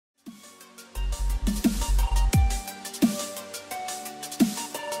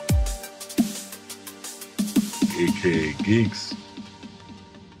aka Geeks.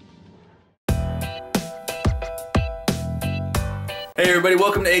 Hey everybody,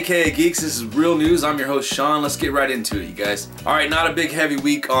 welcome to AKA Geeks. This is real news. I'm your host Sean. Let's get right into it, you guys. Alright, not a big heavy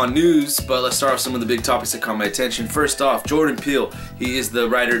week on news, but let's start off some of the big topics that caught my attention. First off, Jordan Peele. He is the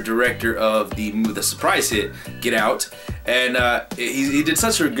writer-director of the surprise hit, Get Out. And he did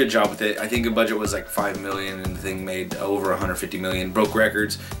such a good job with it. I think the budget was like $5 million and the thing made over $150 million, broke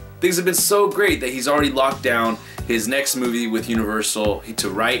records. Things have been so great that he's already locked down his next movie with Universal to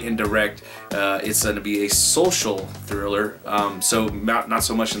write and direct. It's going to be a social thriller, so not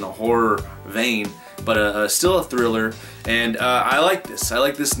so much in the horror vein, but still a thriller. And I like this. I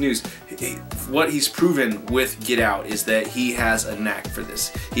like this news. What he's proven with Get Out is that he has a knack for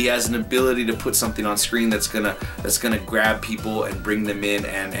this. He has an ability to put something on screen that's gonna grab people and bring them in,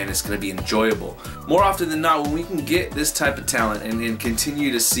 and it's gonna be enjoyable. More often than not, when we can get this type of talent and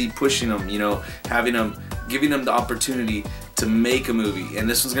continue to see pushing them, you know, having them, giving them the opportunity to make a movie, and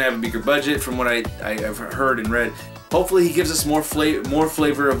this one's gonna have a bigger budget from what I've heard and read. Hopefully he gives us more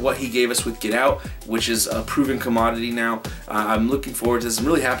flavor of what he gave us with Get Out, which is a proven commodity now. I'm looking forward to this. I'm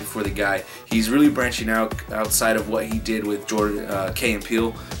really happy for the guy. He's really branching out outside of what he did with Jordan Key and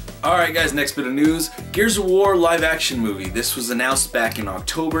Peele. Alright guys, next bit of news. Gears of War live action movie. This was announced back in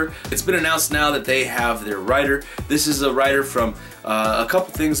October. It's been announced now that they have their writer. This is a writer from a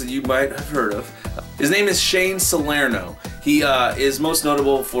couple things that you might have heard of. His name is Shane Salerno. He is most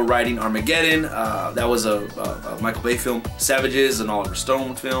notable for writing Armageddon. That was a Michael Bay film. Savages, an Oliver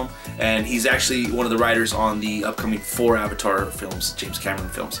Stone film. And he's actually one of the writers on the upcoming 4 Avatar films, James Cameron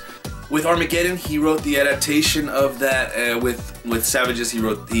films. With Armageddon, he wrote the adaptation of that. With Savages,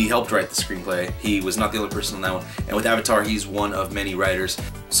 he helped write the screenplay. He was not the only person on that one. And with Avatar, he's one of many writers.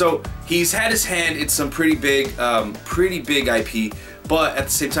 So he's had his hand in some pretty big IP. But at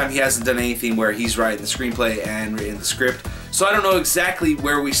the same time, he hasn't done anything where he's writing the screenplay and written the script. So I don't know exactly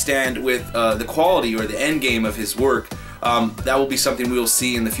where we stand with the quality or the end game of his work. That will be something we will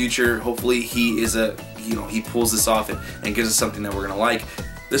see in the future. Hopefully, he pulls this off and gives us something that we're gonna like.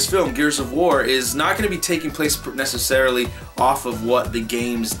 This film, Gears of War, is not going to be taking place necessarily off of what the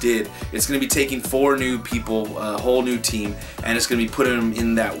games did. It's going to be taking 4 new people, a whole new team, and it's going to be putting them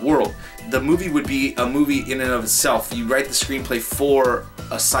in that world. The movie would be a movie in and of itself. You write the screenplay for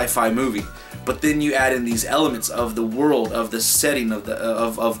a sci-fi movie, but then you add in these elements of the world, of the setting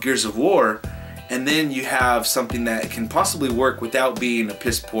of Gears of War, and then you have something that can possibly work without being a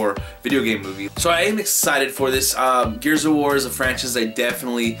piss poor video game movie. So I am excited for this. Gears of War is a franchise I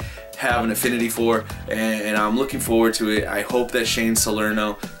definitely have an affinity for, and I'm looking forward to it. I hope that Shane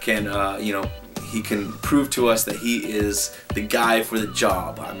Salerno can, he can prove to us that he is the guy for the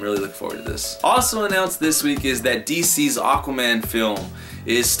job. I'm really looking forward to this. Also announced this week is that DC's Aquaman film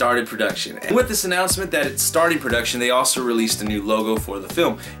is started production. And with this announcement that it's starting production, they also released a new logo for the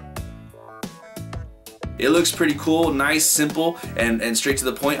film. It looks pretty cool, nice, simple, and straight to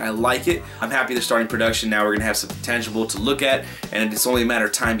the point. I like it. I'm happy they're starting production. Now we're gonna have something tangible to look at, and it's only a matter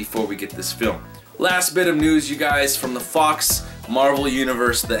of time before we get this film. Last bit of news, you guys, from the Fox Marvel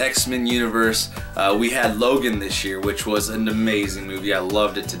universe, the X-Men universe. We had Logan this year, which was an amazing movie. I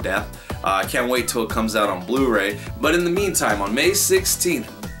loved it to death. I can't wait till it comes out on Blu-ray. But in the meantime, on May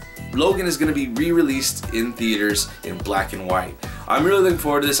 16th, Logan is going to be re-released in theaters in black and white. I'm really looking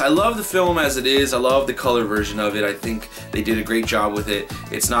forward to this. I love the film as it is. I love the color version of it. I think they did a great job with it.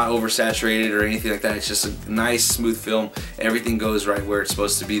 It's not oversaturated or anything like that. It's just a nice, smooth film. Everything goes right where it's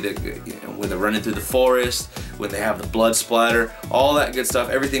supposed to be. When they're running through the forest, when they have the blood splatter, all that good stuff.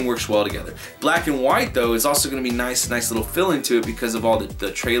 Everything works well together. Black and white, though, is also going to be nice little fill into it because of all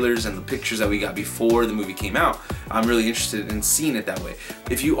the trailers and the pictures that we got before the movie came out. I'm really interested in seeing it that way.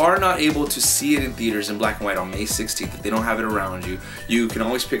 If you are not able to see it in theaters in black and white on May 16th, if they don't have it around you, you can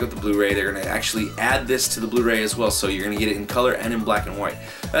always pick up the Blu-ray. They're going to actually add this to the Blu-ray as well, so you're going to get it in color and in black and white.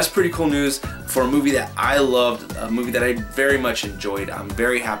 That's pretty cool news for a movie that I loved, a movie that I very much enjoyed. I'm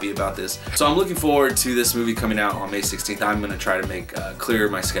very happy about this. So I'm looking forward to this movie coming out on May 16th. I'm going to try to make clear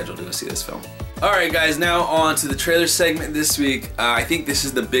my schedule to go see this film. Alright guys, now on to the trailer segment this week. I think this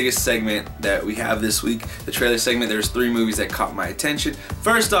is the biggest segment that we have this week. The trailer segment, there's 3 movies that caught my attention.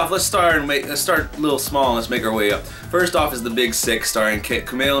 First off, let's start a little small and let's make our way up. First off is The Big Sick, starring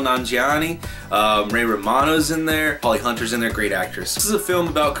Kumail Nanjiani. Ray Romano's in there. Holly Hunter's in there, great actress. This is a film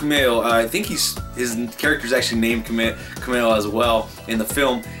about Kumail. I think his character's actually named Kumail as well in the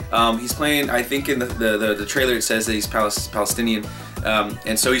film. He's playing, I think in the trailer it says that he's Palestinian.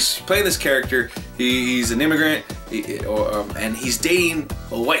 And so he's playing this character. He's an immigrant, and he's dating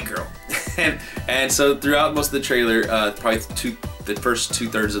a white girl. and so throughout most of the trailer, probably the first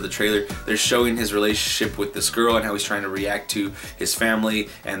 2/3 of the trailer, they're showing his relationship with this girl and how he's trying to react to his family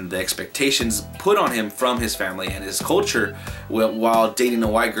and the expectations put on him from his family and his culture while dating a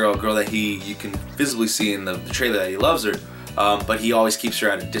white girl, a girl that you can visibly see in the trailer that he loves her, but he always keeps her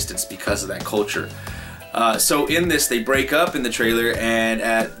at a distance because of that culture. So in this, they break up in the trailer, and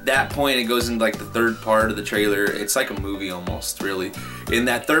at that point it goes into like the third part of the trailer. It's like a movie almost, really. In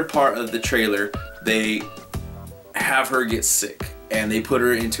that third part of the trailer, they have her get sick and they put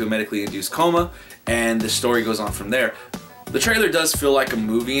her into a medically induced coma, and the story goes on from there. The trailer does feel like a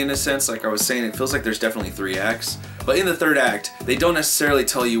movie in a sense. Like I was saying, it feels like there's definitely 3 acts. But in the third act, they don't necessarily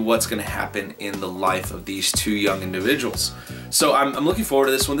tell you what's going to happen in the life of these 2 young individuals. So I'm looking forward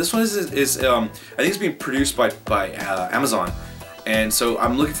to this one. This one is I think it's being produced by Amazon. And so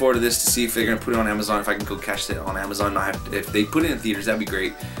I'm looking forward to this to see if they're going to put it on Amazon, if I can go catch it on Amazon. If they put it in theaters, that'd be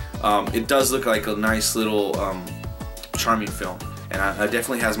great. It does look like a nice little charming film. And it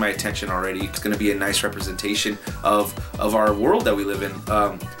definitely has my attention already. It's going to be a nice representation of our world that we live in.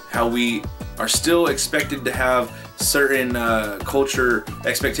 How we are still expected to have certain culture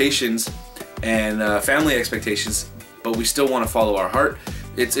expectations and family expectations, but we still want to follow our heart.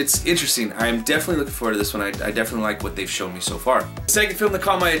 It's interesting. I'm definitely looking forward to this one. I definitely like what they've shown me so far. The second film that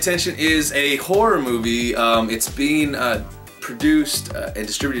caught my attention is a horror movie. It's being produced and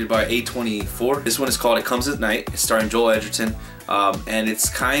distributed by A24. This one is called It Comes at Night. It's starring Joel Edgerton, and it's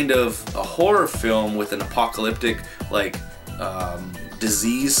kind of a horror film with an apocalyptic, like,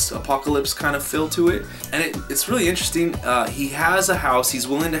 disease apocalypse kind of feel to it. And it's really interesting. He has a house, he's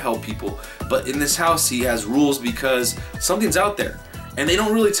willing to help people, but in this house he has rules because something's out there. And they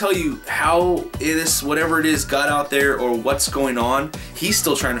don't really tell you how whatever it is got out there or what's going on. He's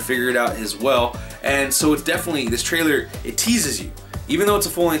still trying to figure it out as well. And so it's definitely, this trailer, it teases you. Even though it's a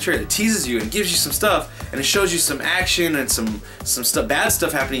full-length trailer, it teases you and gives you some stuff, and it shows you some action and some stuff, bad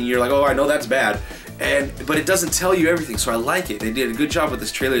stuff happening. You're like, oh, I know that's bad. But it doesn't tell you everything, so I like it. They did a good job with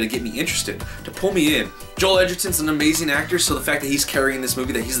this trailer to get me interested, to pull me in. Joel Edgerton's an amazing actor, so the fact that he's carrying this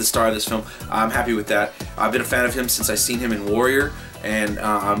movie, that he's the star of this film, I'm happy with that. I've been a fan of him since I've seen him in Warrior, and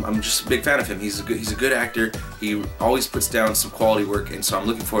I'm just a big fan of him. He's a good actor. He always puts down some quality work, and so I'm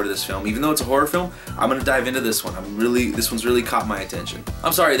looking forward to this film. Even though it's a horror film, I'm gonna dive into this one. This one's really caught my attention.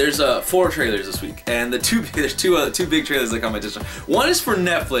 I'm sorry, there's 4 trailers this week, and there's two big trailers that caught my attention. One is for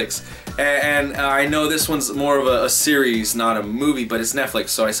Netflix, and I know this one's more of a series, not a movie, but it's Netflix,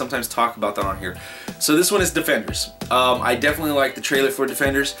 so I sometimes talk about that on here. So this one is Defenders. I definitely like the trailer for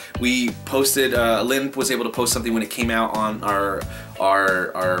Defenders. We posted, Lynn was able to post something when it came out on our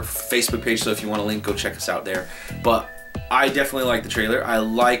Facebook page, so if you want a link, go check us out there. But I definitely like the trailer. I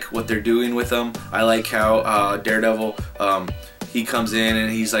like what they're doing with them. I like how Daredevil, he comes in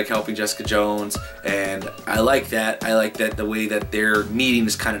and he's like helping Jessica Jones, and I like that. I like that the way that they're meeting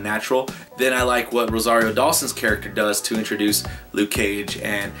is kind of natural. Then I like what Rosario Dawson's character does to introduce Luke Cage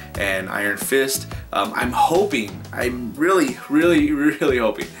and Iron Fist. I'm really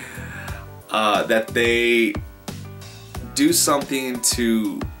hoping that they do something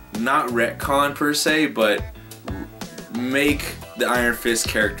to not retcon per se, but make the Iron Fist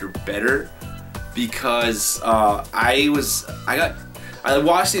character better. Because I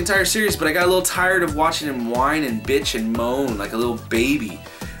watched the entire series, but I got a little tired of watching him whine and bitch and moan like a little baby.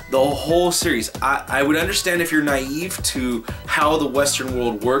 The whole series. I would understand if you're naive to how the Western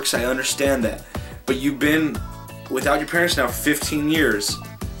world works, I understand that. But you've been without your parents now for 15 years,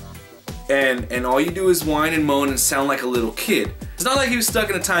 and all you do is whine and moan and sound like a little kid. It's not like he was stuck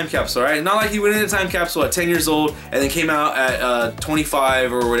in a time capsule, right? Not like he went in a time capsule at 10 years old and then came out at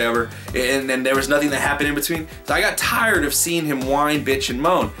 25 or whatever, and then there was nothing that happened in between. So I got tired of seeing him whine, bitch, and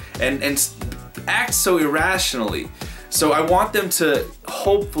moan and act so irrationally. So I want them to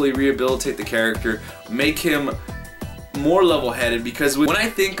hopefully rehabilitate the character, make him more level-headed, because when I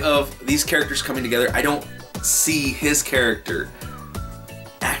think of these characters coming together, I don't see his character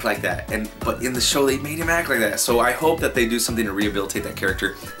act like that, but in the show they made him act like that. So I hope that they do something to rehabilitate that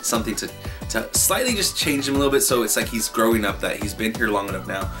character, something to slightly just change him a little bit, so it's like he's growing up, that he's been here long enough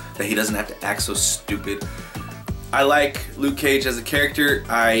now that he doesn't have to act so stupid. I like Luke Cage as a character.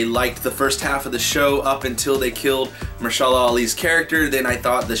 I liked the first half of the show up until they killed Mahershala Ali's character. Then I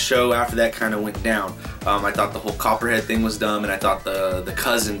thought the show after that kind of went down. I thought the whole Copperhead thing was dumb, and I thought the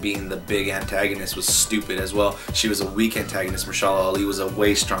cousin being the big antagonist was stupid as well. She was a weak antagonist. Mahershala Ali was a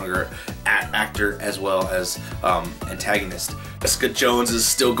way stronger actor as well as antagonist. Jessica Jones is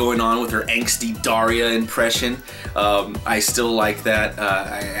still going on with her angsty Daria impression. I still like that.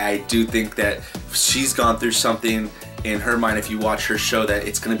 I do think that she's gone through something in her mind, if you watch her show, that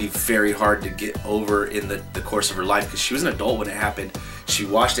it's going to be very hard to get over in the course of her life, because she was an adult when it happened. She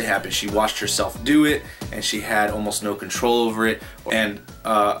watched it happen. She watched herself do it, and she had almost no control over it. And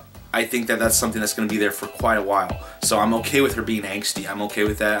I think that that's something that's going to be there for quite a while. So I'm okay with her being angsty. I'm okay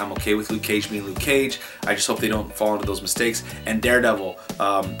with that. I'm okay with Luke Cage being Luke Cage. I just hope they don't fall into those mistakes. And Daredevil,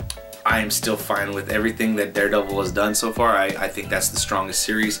 I am still fine with everything that Daredevil has done so far. I think that's the strongest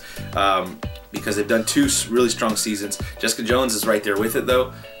series, because they've done 2 really strong seasons. Jessica Jones is right there with it,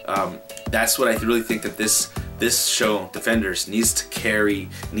 though. That's what I really think that this show, Defenders, needs to carry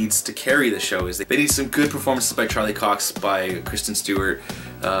the show. Is they need some good performances by Charlie Cox, by Kristen Stewart,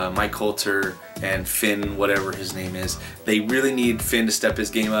 Mike Coulter, and Finn, whatever his name is. They really need Finn to step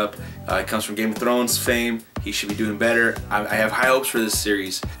his game up. He comes from Game of Thrones fame. He should be doing better. I have high hopes for this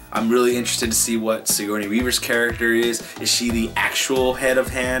series. I'm really interested to see what Sigourney Weaver's character is. Is she the actual head of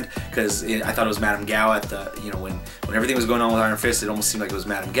hand? Because I thought it was Madame Gao at the, you know, when everything was going on with Iron Fist, it almost seemed like it was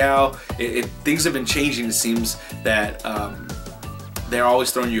Madame Gao. Things have been changing. It seems that they're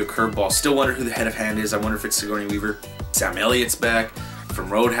always throwing you a curveball. Still wonder who the head of hand is. I wonder if it's Sigourney Weaver. Sam Elliott's back from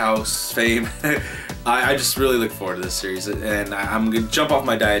Roadhouse fame. I just really look forward to this series, and I'm gonna jump off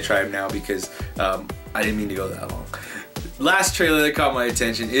my diatribe now because I didn't mean to go that long. Last trailer that caught my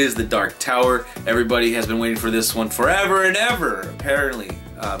attention is The Dark Tower. Everybody has been waiting for this one forever and ever, apparently.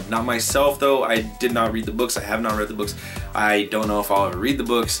 Not myself, though. I did not read the books. I have not read the books. I don't know if I'll ever read the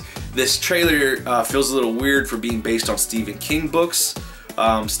books. This trailer feels a little weird for being based on Stephen King books.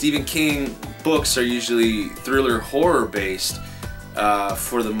 Stephen King books are usually thriller horror based.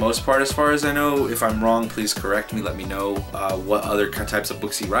 For the most part, as far as I know. If I'm wrong, please correct me, let me know what other types of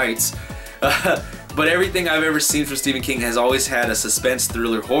books he writes. But everything I've ever seen from Stephen King has always had a suspense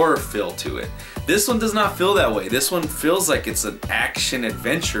thriller horror feel to it. This one does not feel that way. This one feels like it's an action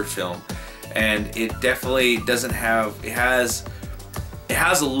adventure film, and it definitely doesn't have, it has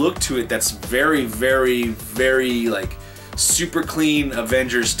a look to it that's very, very, very like super clean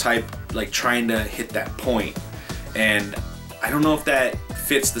Avengers type, like trying to hit that point. And I don't know if that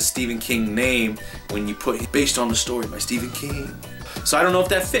fits the Stephen King name when you put based on the story by Stephen King. So I don't know if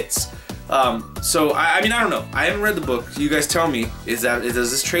that fits. So I mean, I don't know. I haven't read the book. You guys tell me. Does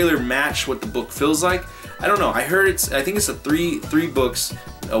this trailer match what the book feels like? I don't know. I heard I think it's a three books,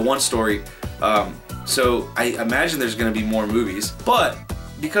 1 story. So I imagine there's gonna be more movies. But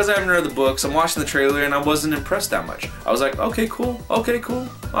because I haven't read the books, I'm watching the trailer and I wasn't impressed that much. I was like, okay, cool. Okay, cool.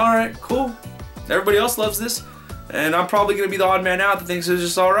 All right, cool. Everybody else loves this, and I'm probably gonna be the odd man out that thinks it's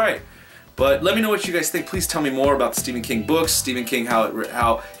just all right. But let me know what you guys think. Please tell me more about the Stephen King books, Stephen King,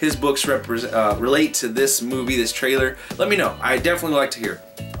 how his books relate to this movie, this trailer. Let me know. I definitely like to hear.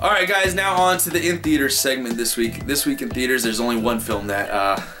 Alright guys, now on to the in-theaters segment this week. This week in theaters, there's only one film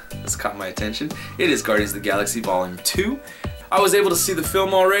that has caught my attention. It is Guardians of the Galaxy Volume 2. I was able to see the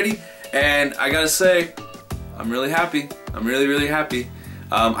film already, and I gotta say, I'm really happy. I'm really, really happy.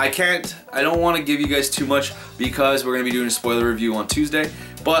 I don't want to give you guys too much because we're going to be doing a spoiler review on Tuesday,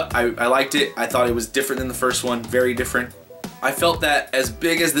 but I liked it. I thought it was different than the first one, very different. I felt that as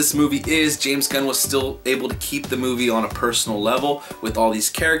big as this movie is, James Gunn was still able to keep the movie on a personal level with all these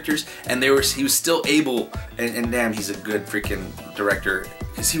characters, and he was still able, and damn, he's a good freaking director,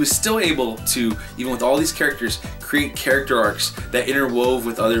 because he was still able to, even with all these characters, create character arcs that interwove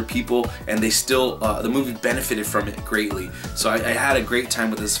with other people, and they still, the movie benefited from it greatly. So I had a great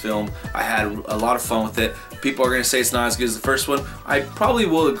time with this film. I had a lot of fun with it. People are going to say it's not as good as the first one. I probably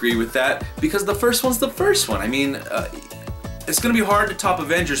will agree with that, because the first one's the first one. I mean, it's going to be hard to top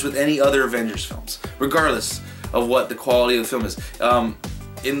Avengers with any other Avengers films, regardless of what the quality of the film is.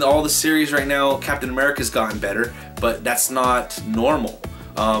 In all the series right now, Captain America's gotten better, but that's not normal.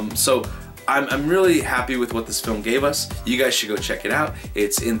 So I'm really happy with what this film gave us. You guys should go check it out.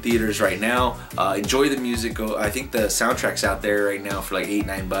 It's in theaters right now. Enjoy the music. I think the soundtrack's out there right now for like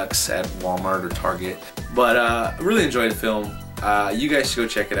 $8-9 at Walmart or Target. But I really enjoyed the film. You guys should go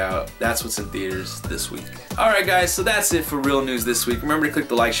check it out. That's what's in theaters this week. Alright guys, so that's it for Real News this week. Remember to click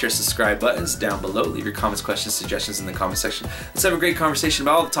the like, share, subscribe buttons down below. Leave your comments, questions, suggestions in the comment section. Let's have a great conversation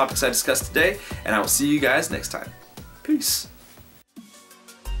about all the topics I discussed today, and I will see you guys next time. Peace.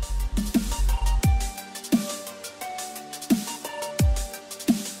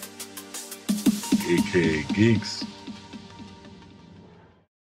 AKA Geeks.